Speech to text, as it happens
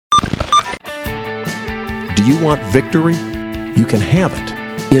Do you want victory? You can have it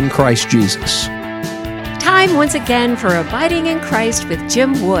in Christ Jesus. Time once again for Abiding in Christ with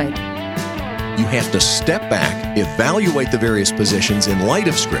Jim Wood. You have to step back, evaluate the various positions in light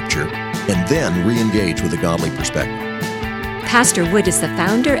of Scripture, and then re-engage with a godly perspective. Pastor Wood is the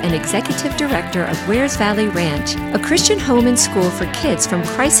founder and executive director of Wares Valley Ranch, a Christian home and school for kids from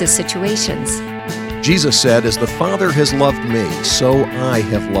crisis situations. Jesus said, "As the Father has loved me, so I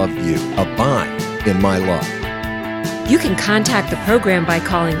have loved you. Abide in my love." You can contact the program by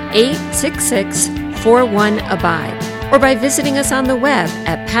calling 866-41-ABIDE or by visiting us on the web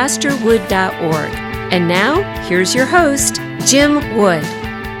at pastorwood.org. And now, here's your host, Jim Wood.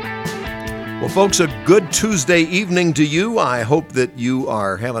 Well, folks, a good Tuesday evening to you. I hope that you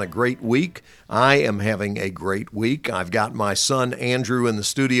are having a great week. I am having a great week. I've got my son Andrew in the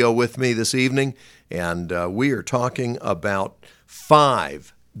studio with me this evening, and we are talking about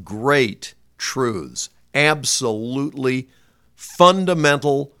 5 great truths, absolutely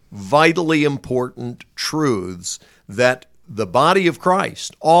fundamental, vitally important truths that the body of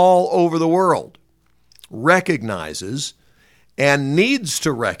Christ all over the world recognizes and needs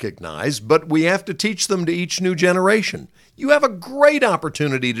to recognize, but we have to teach them to each new generation. You have a great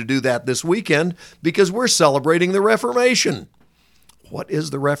opportunity to do that this weekend because we're celebrating the Reformation. What is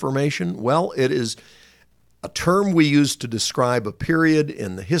the Reformation? Well, it is a term we use to describe a period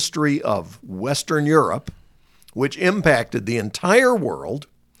in the history of Western Europe which impacted the entire world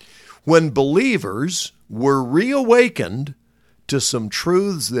when believers were reawakened to some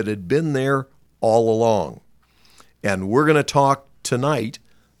truths that had been there all along. And we're going to talk tonight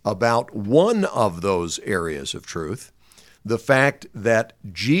about one of those areas of truth, the fact that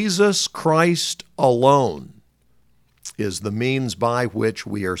Jesus Christ alone is the means by which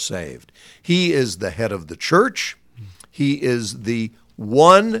we are saved. He is the head of the church. He is the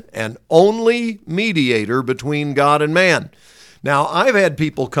one and only mediator between God and man. Now, I've had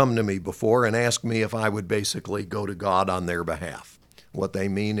people come to me before and ask me if I would basically go to God on their behalf. What they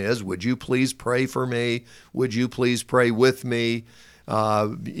mean is, would you please pray for me? Would you please pray with me?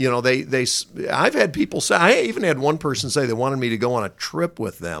 I've had people say, I even had one person say they wanted me to go on a trip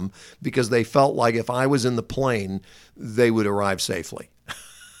with them because they felt like if I was in the plane, they would arrive safely.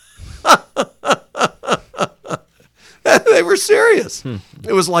 They were serious.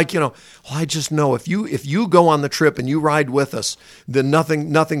 It was like, I just know if you go on the trip and you ride with us, then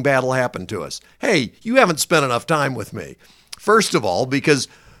nothing bad will happen to us. Hey, you haven't spent enough time with me. First of all, because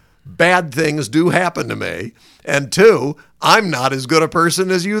bad things do happen to me. And 2, I'm not as good a person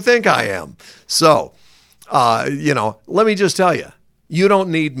as you think I am. So, let me just tell you, you don't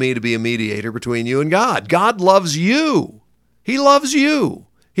need me to be a mediator between you and God. God loves you. He loves you.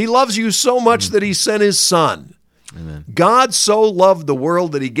 He loves you so much that he sent his son. Amen. God so loved the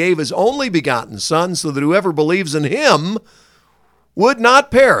world that he gave his only begotten son so that whoever believes in him would not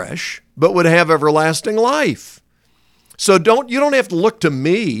perish, but would have everlasting life. So you don't have to look to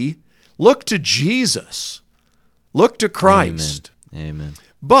me. Look to Jesus. Look to Christ. Amen.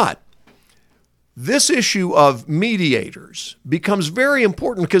 But this issue of mediators becomes very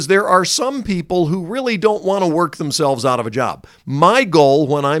important because there are some people who really don't want to work themselves out of a job. My goal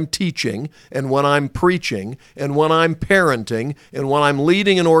when I'm teaching and when I'm preaching and when I'm parenting and when I'm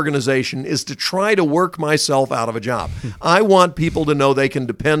leading an organization is to try to work myself out of a job. I want people to know they can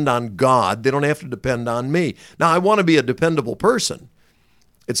depend on God. They don't have to depend on me. Now, I want to be a dependable person.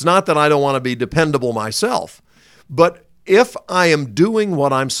 It's not that I don't want to be dependable myself, but if I am doing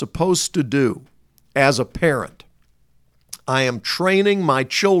what I'm supposed to do, as a parent, I am training my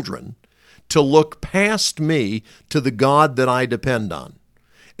children to look past me to the God that I depend on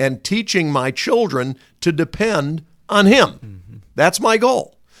and teaching my children to depend on him. Mm-hmm. That's my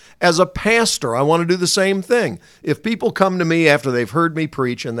goal. As a pastor, I want to do the same thing. If people come to me after they've heard me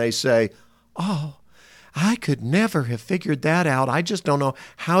preach and they say, "Oh, I could never have figured that out. I just don't know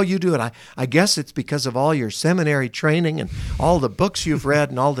how you do it. I guess it's because of all your seminary training and all the books you've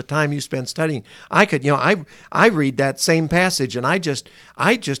read and all the time you spend studying. I read that same passage and I just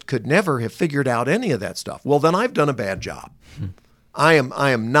could never have figured out any of that stuff." Well, then I've done a bad job. I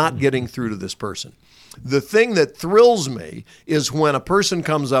am not getting through to this person. The thing that thrills me is when a person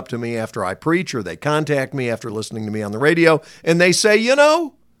comes up to me after I preach or they contact me after listening to me on the radio and they say,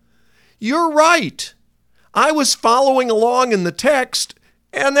 "You're right. I was following along in the text,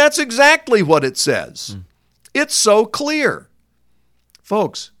 and that's exactly what it says. It's so clear."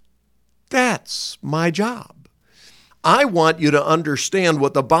 Folks, that's my job. I want you to understand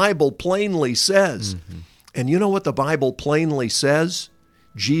what the Bible plainly says. Mm-hmm. And you know what the Bible plainly says?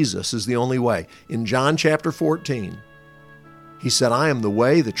 Jesus is the only way. In John chapter 14, He said, I am the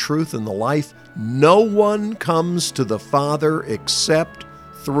way, the truth, and the life. No one comes to the Father except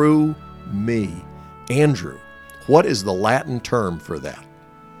through me. Andrew, what is the Latin term for that?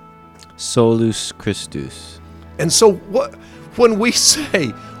 Solus Christus. And so when we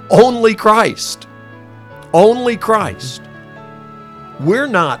say only Christ, we're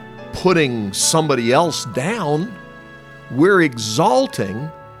not putting somebody else down. We're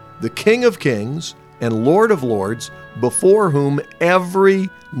exalting the King of Kings and Lord of Lords, before whom every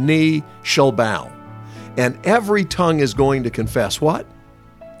knee shall bow. And every tongue is going to confess what?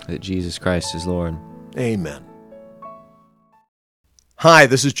 That Jesus Christ is Lord. Amen. Hi,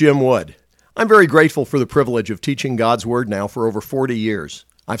 this is Jim Wood. I'm very grateful for the privilege of teaching God's Word now for over 40 years.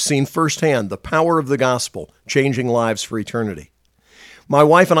 I've seen firsthand the power of the gospel changing lives for eternity. My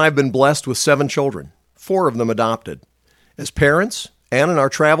wife and I have been blessed with 7 children, 4 of them adopted. As parents, and in our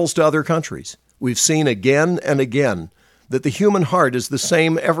travels to other countries, we've seen again and again that the human heart is the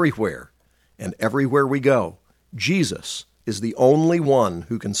same everywhere. And everywhere we go, Jesus is the only one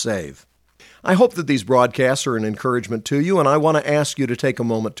who can save. I hope that these broadcasts are an encouragement to you, and I want to ask you to take a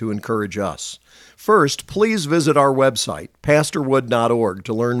moment to encourage us. First, please visit our website, pastorwood.org,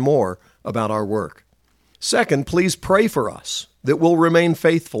 to learn more about our work. Second, please pray for us that we'll remain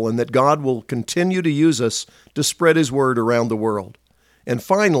faithful and that God will continue to use us to spread His word around the world. And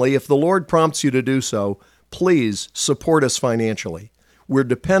finally, if the Lord prompts you to do so, please support us financially. We're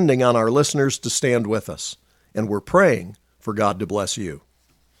depending on our listeners to stand with us, and we're praying for God to bless you.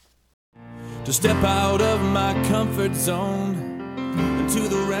 To step out of my comfort zone into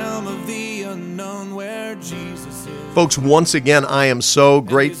the realm of the unknown where Jesus is. Folks, once again, I am so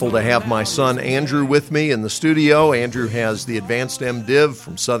grateful to have my son Andrew with me in the studio. Andrew has the Advanced MDiv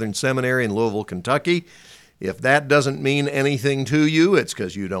from Southern Seminary in Louisville, Kentucky. If that doesn't mean anything to you, it's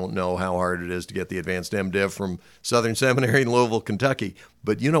because you don't know how hard it is to get the Advanced MDiv from Southern Seminary in Louisville, Kentucky.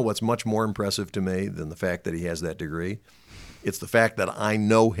 But you know what's much more impressive to me than the fact that he has that degree? It's the fact that I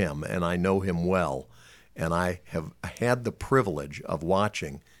know him, and I know him well, and I have had the privilege of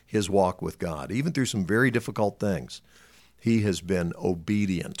watching his walk with God. Even through some very difficult things, he has been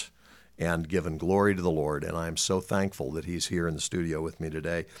obedient and given glory to the Lord, and I'm so thankful that he's here in the studio with me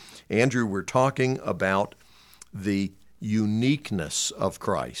today. Andrew, we're talking about the uniqueness of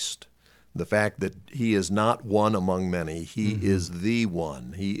Christ, the fact that he is not one among many. He is the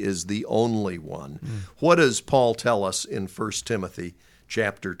one. He is the only one. What does Paul tell us in 1 Timothy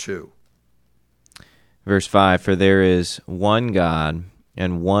chapter 2? Verse 5, for there is one God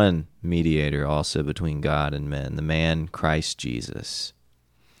and one mediator also between God and men, the man Christ Jesus,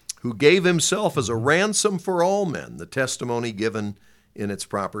 who gave himself as a ransom for all men, the testimony given in its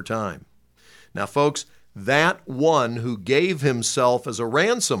proper time. Now, folks, that one who gave himself as a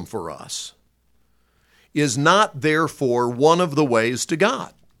ransom for us is not, therefore, one of the ways to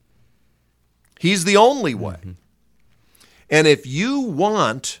God. He's the only way. And if you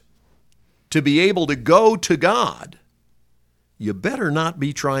want to be able to go to God, you better not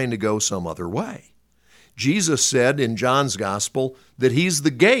be trying to go some other way. Jesus said in John's Gospel that he's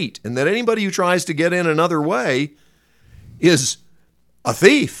the gate, and that anybody who tries to get in another way is a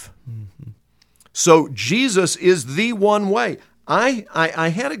thief. So Jesus is the one way. I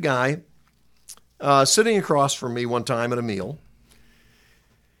had a guy sitting across from me one time at a meal,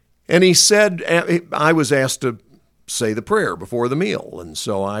 and he said, I was asked to say the prayer before the meal, and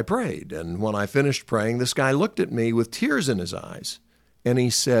so I prayed. And when I finished praying, this guy looked at me with tears in his eyes, and he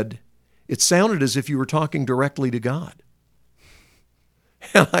said, it sounded as if you were talking directly to God.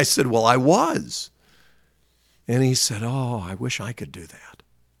 And I said, well, I was. And he said, oh, I wish I could do that.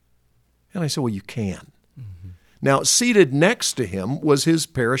 And I said, well, you can. Now, seated next to him was his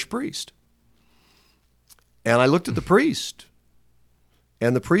parish priest. And I looked at the priest,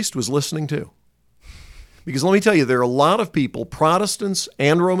 and the priest was listening too. Because let me tell you, there are a lot of people, Protestants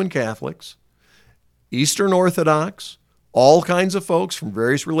and Roman Catholics, Eastern Orthodox, all kinds of folks from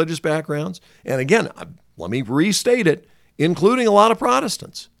various religious backgrounds. And again, let me restate it, including a lot of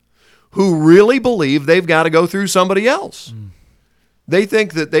Protestants, who really believe they've got to go through somebody else. They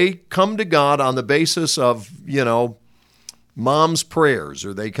think that they come to God on the basis of, mom's prayers,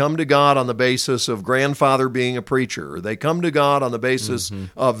 or they come to God on the basis of grandfather being a preacher, or they come to God on the basis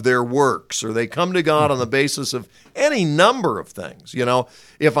of their works, or they come to God on the basis of any number of things.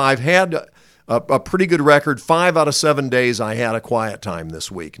 If I've had a pretty good record, 5 out of 7 days I had a quiet time this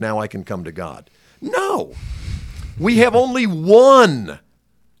week, now I can come to God. No. We have only one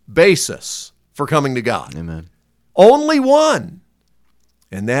basis for coming to God. Amen. Only one.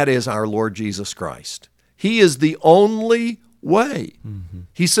 And that is our Lord Jesus Christ. He is the only way.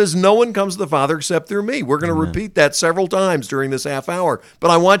 He says, no one comes to the Father except through me. We're going to repeat that several times during this half hour, but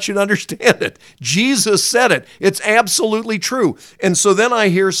I want you to understand it. Jesus said it. It's absolutely true. And so then I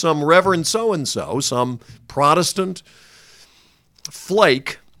hear some Reverend so-and-so, some Protestant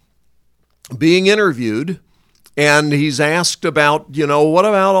flake, being interviewed, and he's asked about, what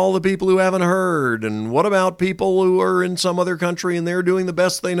about all the people who haven't heard? And what about people who are in some other country and they're doing the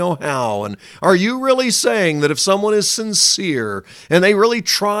best they know how? And are you really saying that if someone is sincere and they really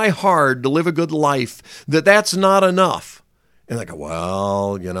try hard to live a good life, that that's not enough? And they go,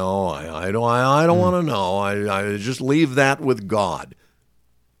 well, I don't want to know. I just leave that with God.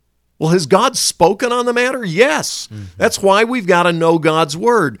 Well, has God spoken on the matter? Yes. That's why we've got to know God's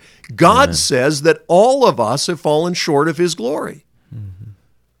word. God says that all of us have fallen short of his glory.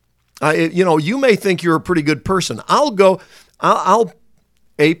 You may think you're a pretty good person. I'll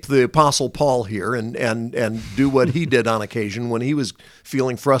ape the Apostle Paul here and do what he did on occasion when he was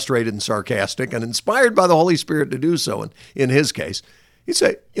feeling frustrated and sarcastic and inspired by the Holy Spirit to do so. And in his case, he'd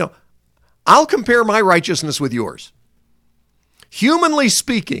say, I'll compare my righteousness with yours. Humanly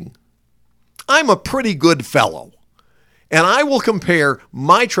speaking, I'm a pretty good fellow, and I will compare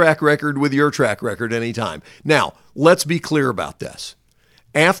my track record with your track record anytime. Now, let's be clear about this.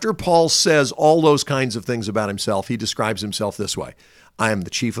 After Paul says all those kinds of things about himself, he describes himself this way: I am the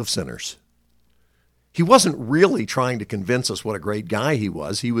chief of sinners. He wasn't really trying to convince us what a great guy he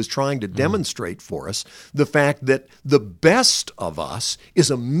was. He was trying to demonstrate for us the fact that the best of us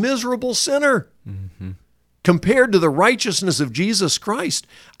is a miserable sinner. Compared to the righteousness of Jesus Christ,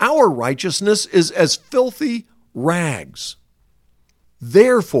 our righteousness is as filthy rags.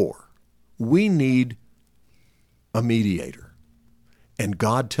 Therefore, we need a mediator. And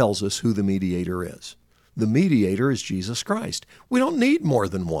God tells us who the mediator is. The mediator is Jesus Christ. We don't need more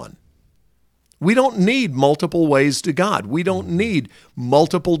than one. We don't need multiple ways to God. We don't need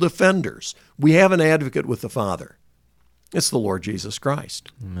multiple defenders. We have an advocate with the Father. It's the Lord Jesus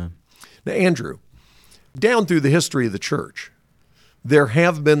Christ. Amen. Now, Andrew, down through the history of the church, there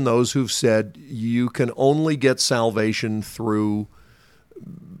have been those who've said you can only get salvation through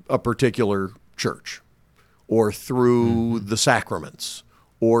a particular church or through the sacraments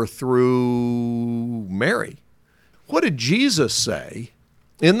or through Mary. What did Jesus say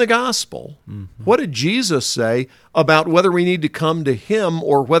in the gospel? What did Jesus say about whether we need to come to him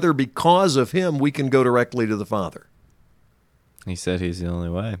or whether because of him we can go directly to the Father? He said he's the only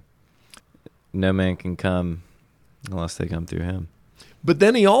way. No man can come unless they come through him. But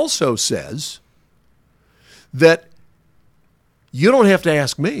then he also says that you don't have to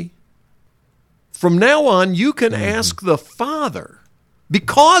ask me. From now on, you can ask the Father.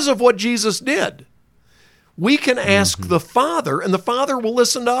 Because of what Jesus did, we can ask the Father, and the Father will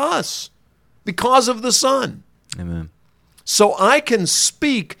listen to us because of the Son. Amen. So I can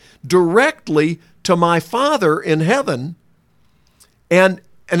speak directly to my Father in heaven, and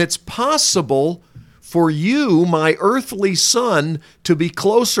it's possible for you, my earthly son, to be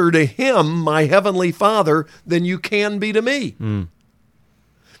closer to him, my heavenly Father, than you can be to me.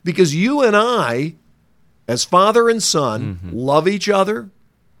 Because you and I, as father and son, love each other.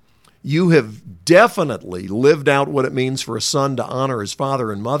 You have definitely lived out what it means for a son to honor his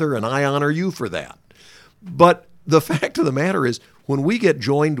father and mother, and I honor you for that. But the fact of the matter is, when we get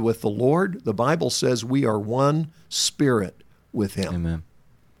joined with the Lord, the Bible says we are one spirit with him. Amen.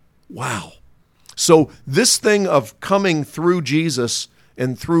 Wow. So this thing of coming through Jesus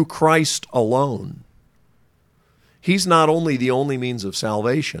and through Christ alone, he's not only the only means of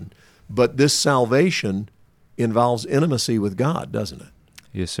salvation, but this salvation involves intimacy with God, doesn't it?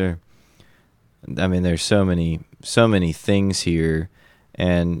 Yes, sir. I mean, there's so many things here,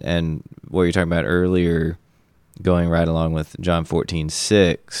 and what you're talking about earlier, going right along with John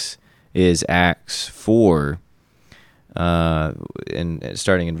 14:6, is Acts 4. And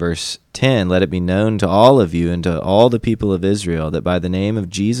starting in verse 10, let it be known to all of you and to all the people of Israel that by the name of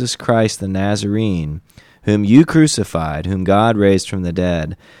Jesus Christ the Nazarene, whom you crucified, whom God raised from the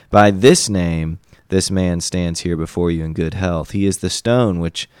dead, by this name this man stands here before you in good health. He is the stone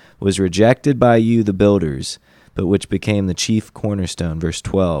which was rejected by you, the builders, but which became the chief cornerstone. Verse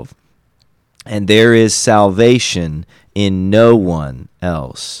 12, and there is salvation in no one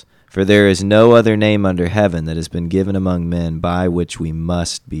else. For there is no other name under heaven that has been given among men by which we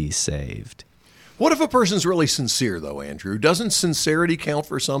must be saved. What if a person's really sincere, though, Andrew? Doesn't sincerity count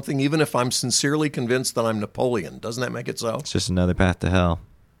for something, even if I'm sincerely convinced that I'm Napoleon? Doesn't that make it so? It's just another path to hell.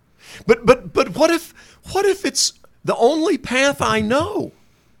 But what if it's the only path I know?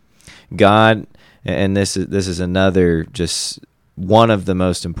 God, and this is another just one of the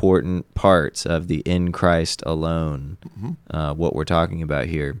most important parts of the in Christ alone, what we're talking about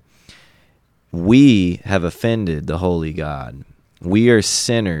here. We have offended the holy God. We are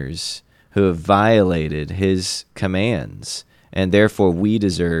sinners who have violated his commands, and therefore we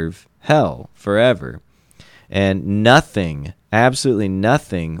deserve hell forever. And nothing, absolutely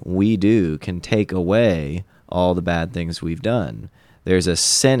nothing we do can take away all the bad things we've done. There's a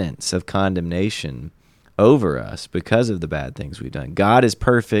sentence of condemnation over us because of the bad things we've done. God is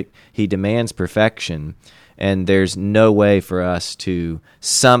perfect. He demands perfection, and there's no way for us to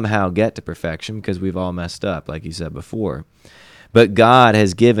somehow get to perfection because we've all messed up, like you said before. But God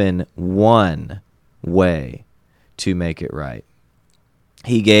has given one way to make it right.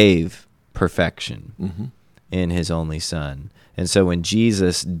 He gave perfection in his only Son. And so when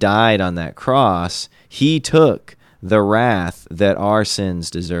Jesus died on that cross, he took the wrath that our sins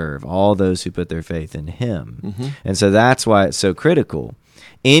deserve, all those who put their faith in him. And so that's why it's so critical.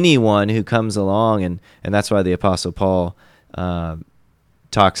 Anyone who comes along, and that's why the Apostle Paul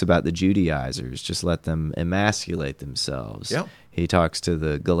talks about the Judaizers, just let them emasculate themselves. Yep. He talks to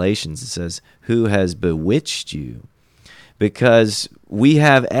the Galatians and says, who has bewitched you? Because we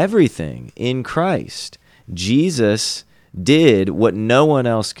have everything in Christ. Jesus did what no one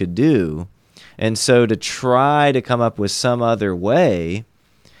else could do. And so to try to come up with some other way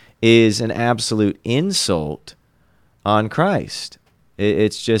is an absolute insult on Christ.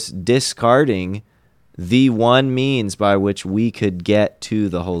 It's just discarding the one means by which we could get to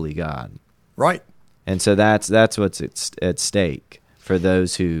the holy God. Right. And so that's what's at stake for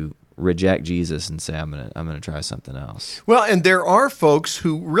those who reject Jesus and say, I'm gonna try something else. Well, and there are folks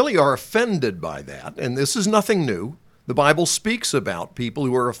who really are offended by that, and this is nothing new. The Bible speaks about people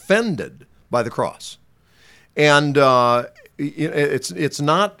who are offended by the cross. And it's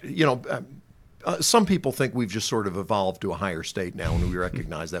not, some people think we've just sort of evolved to a higher state now, and we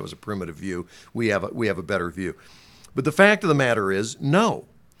recognize that was a primitive view. We have a better view. But the fact of the matter is, no.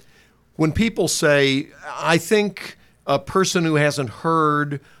 When people say, I think a person who hasn't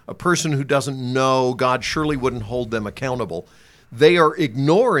heard, a person who doesn't know, God surely wouldn't hold them accountable, they are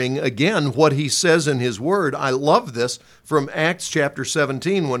ignoring, again, what he says in his word. I love this from Acts chapter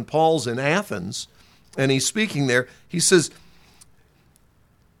 17 when Paul's in Athens and he's speaking there. He says,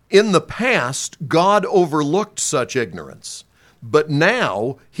 in the past, God overlooked such ignorance, but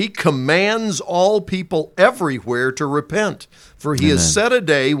now he commands all people everywhere to repent. For he has set a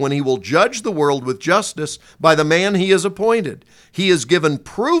day when he will judge the world with justice by the man he has appointed. He has given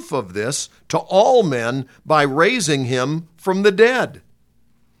proof of this to all men by raising him from the dead.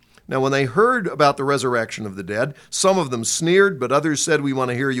 Now, when they heard about the resurrection of the dead, some of them sneered, but others said, we want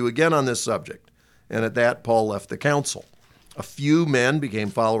to hear you again on this subject. And at that, Paul left the council. A few men became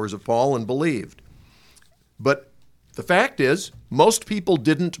followers of Paul and believed. But the fact is, most people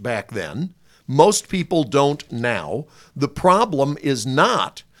didn't back then. Most people don't now. The problem is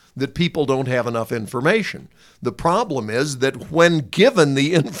not that people don't have enough information. The problem is that when given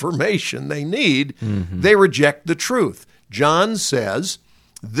the information they need, they reject the truth. John says,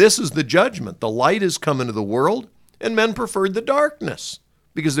 this is the judgment. The light has come into the world, and men preferred the darkness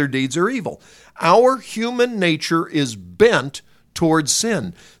because their deeds are evil. Our human nature is bent towards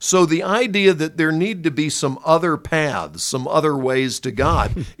sin. So the idea that there need to be some other paths, some other ways to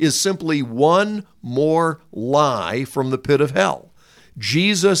God is simply one more lie from the pit of hell.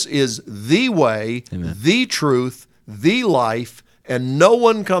 Jesus is the way, the truth, the life, and no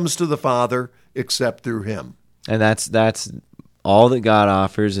one comes to the Father except through him. And that's all that God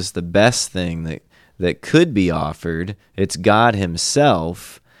offers. Is the best thing that could be offered. It's God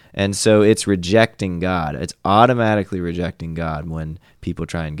himself. And so it's rejecting God. It's automatically rejecting God when people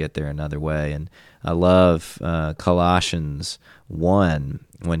try and get there another way. And I love Colossians 1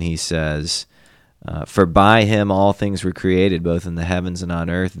 when he says, for by him all things were created, both in the heavens and on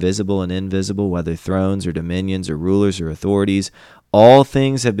earth, visible and invisible, whether thrones or dominions or rulers or authorities. All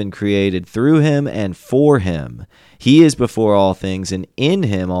things have been created through him and for him. He is before all things, and in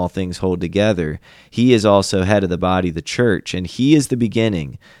him all things hold together. He is also head of the body, the church, and he is the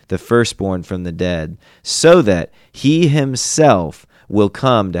beginning, the firstborn from the dead, so that he himself will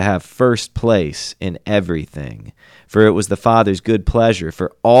come to have first place in everything. For it was the Father's good pleasure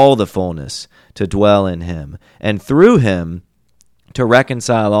for all the fullness to dwell in him, and through him to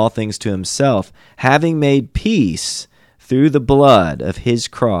reconcile all things to himself, having made peace through the blood of his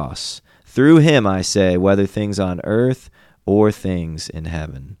cross. Through him, I say, whether things on earth or things in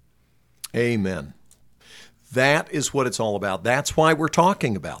heaven. Amen. That is what it's all about. That's why we're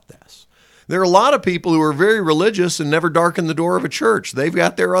talking about this. There are a lot of people who are very religious and never darken the door of a church. They've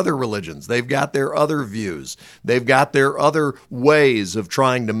got their other religions. They've got their other views. They've got their other ways of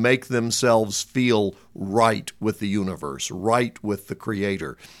trying to make themselves feel right with the universe, right with the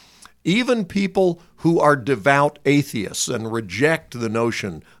Creator. Even people who are devout atheists and reject the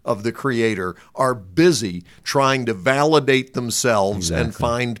notion of the Creator are busy trying to validate themselves and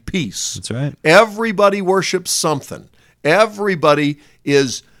find peace. That's right. Everybody worships something. Everybody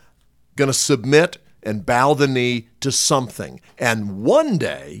is going to submit and bow the knee to something. And one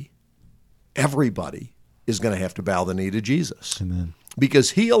day, everybody is going to have to bow the knee to Jesus. Amen.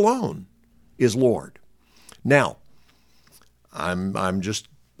 Because He alone is Lord. Now, I'm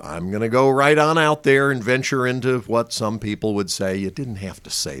going to go right on out there and venture into what some people would say. You didn't have to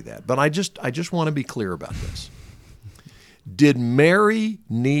say that. But I just want to be clear about this. Did Mary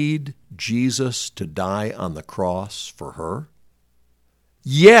need Jesus to die on the cross for her?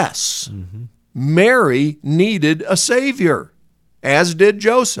 Yes. Mm-hmm. Mary needed a Savior, as did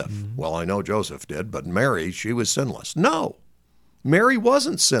Joseph. Mm-hmm. Well, I know Joseph did, but Mary, she was sinless. No, Mary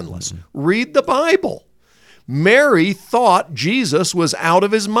wasn't sinless. Mm-hmm. Read the Bible. Mary thought Jesus was out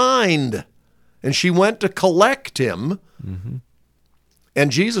of his mind, and she went to collect him,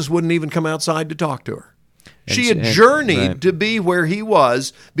 and Jesus wouldn't even come outside to talk to her. She had journeyed to be where he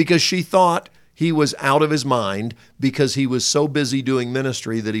was because she thought he was out of his mind because he was so busy doing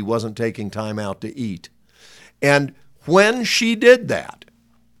ministry that he wasn't taking time out to eat. And when she did that,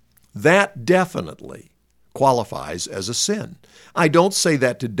 that definitely qualifies as a sin. I don't say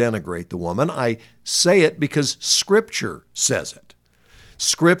that to denigrate the woman. I say it because Scripture says it.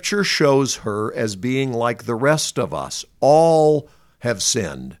 Scripture shows her as being like the rest of us. All have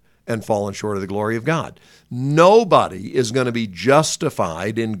sinned and fallen short of the glory of God. Nobody is going to be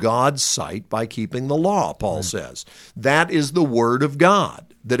justified in God's sight by keeping the law, Paul says. That is the Word of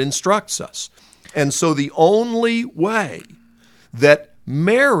God that instructs us. And so the only way that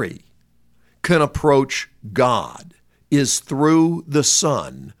Mary can approach God is through the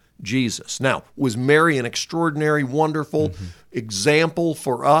Son, Jesus. Now, was Mary an extraordinary, wonderful example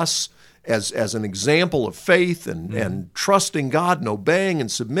for us as an example of faith and trusting God and obeying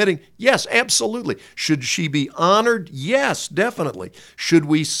and submitting? Yes, absolutely. Should she be honored? Yes, definitely. Should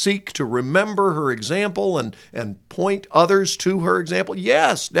we seek to remember her example and point others to her example?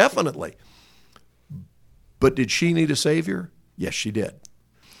 Yes, definitely. But did she need a Savior? Yes, she did.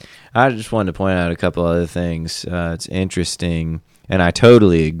 I just wanted to point out a couple other things. It's interesting, and I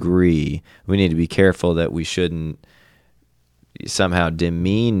totally agree. We need to be careful that we shouldn't somehow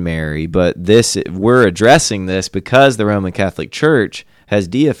demean Mary, but we're addressing this because the Roman Catholic Church has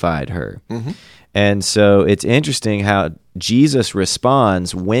deified her. Mm-hmm. And so it's interesting how Jesus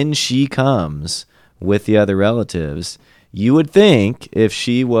responds when she comes with the other relatives. You would think if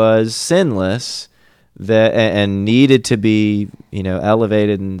she was sinless that and needed to be,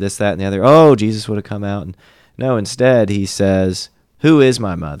 elevated and this, that, and the other, Jesus would have come out. And no, instead he says, "Who is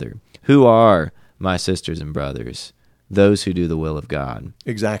my mother? Who are my sisters and brothers? Those who do the will of God."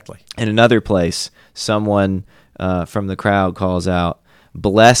 Exactly. In another place, someone from the crowd calls out,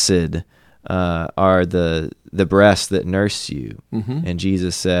 "Blessed are the breasts that nurse you." Mm-hmm. And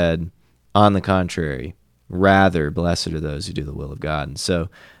Jesus said, on the contrary, rather blessed are those who do the will of God. And so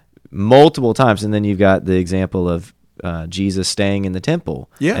multiple times, and then you've got the example of Jesus staying in the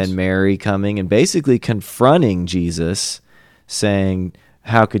temple, and Mary coming and basically confronting Jesus, saying,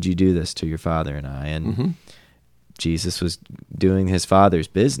 "How could you do this to your father and I?" And Jesus was doing his Father's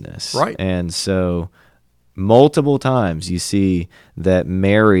business. Right. And so multiple times you see that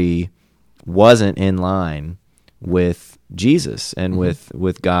Mary wasn't in line with Jesus and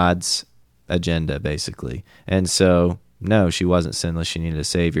with God's agenda, basically. And so, no, she wasn't sinless. She needed a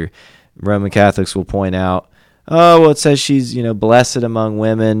Savior. Roman Catholics will point out, it says she's, blessed among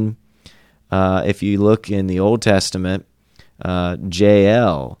women. If you look in the Old Testament,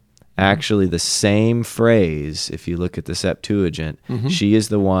 JL, actually the same phrase, if you look at the Septuagint, she is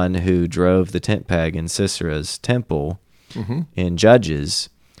the one who drove the tent peg in Sisera's temple in Judges.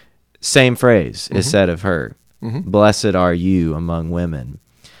 Same phrase is said of her. Blessed are you among women.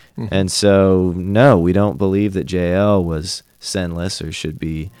 And so, no, we don't believe that JL was sinless or should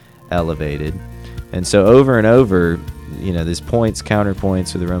be elevated. And so over and over, these points,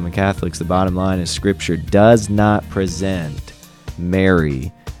 counterpoints for the Roman Catholics, the bottom line is Scripture does not present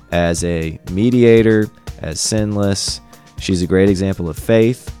Mary as a mediator, as sinless. She's a great example of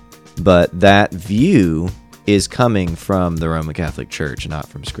faith, but that view is coming from the Roman Catholic Church, not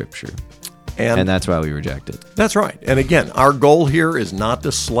from Scripture. And that's why we reject it. That's right. And again, our goal here is not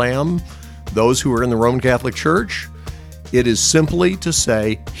to slam those who are in the Roman Catholic Church. It is simply to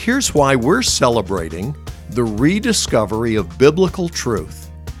say, here's why we're celebrating the rediscovery of biblical truth,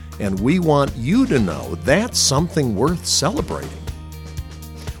 and we want you to know that's something worth celebrating.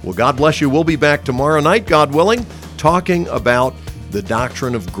 Well, God bless you. We'll be back tomorrow night, God willing, talking about the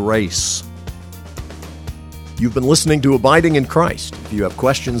doctrine of grace. You've been listening to Abiding in Christ. If you have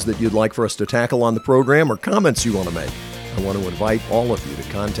questions that you'd like for us to tackle on the program or comments you want to make, I want to invite all of you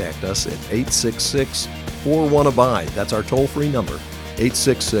to contact us at 866-41-ABIDE. That's our toll-free number,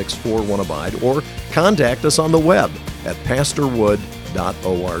 866-41-ABIDE, or contact us on the web at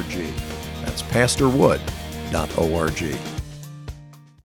pastorwood.org. That's pastorwood.org.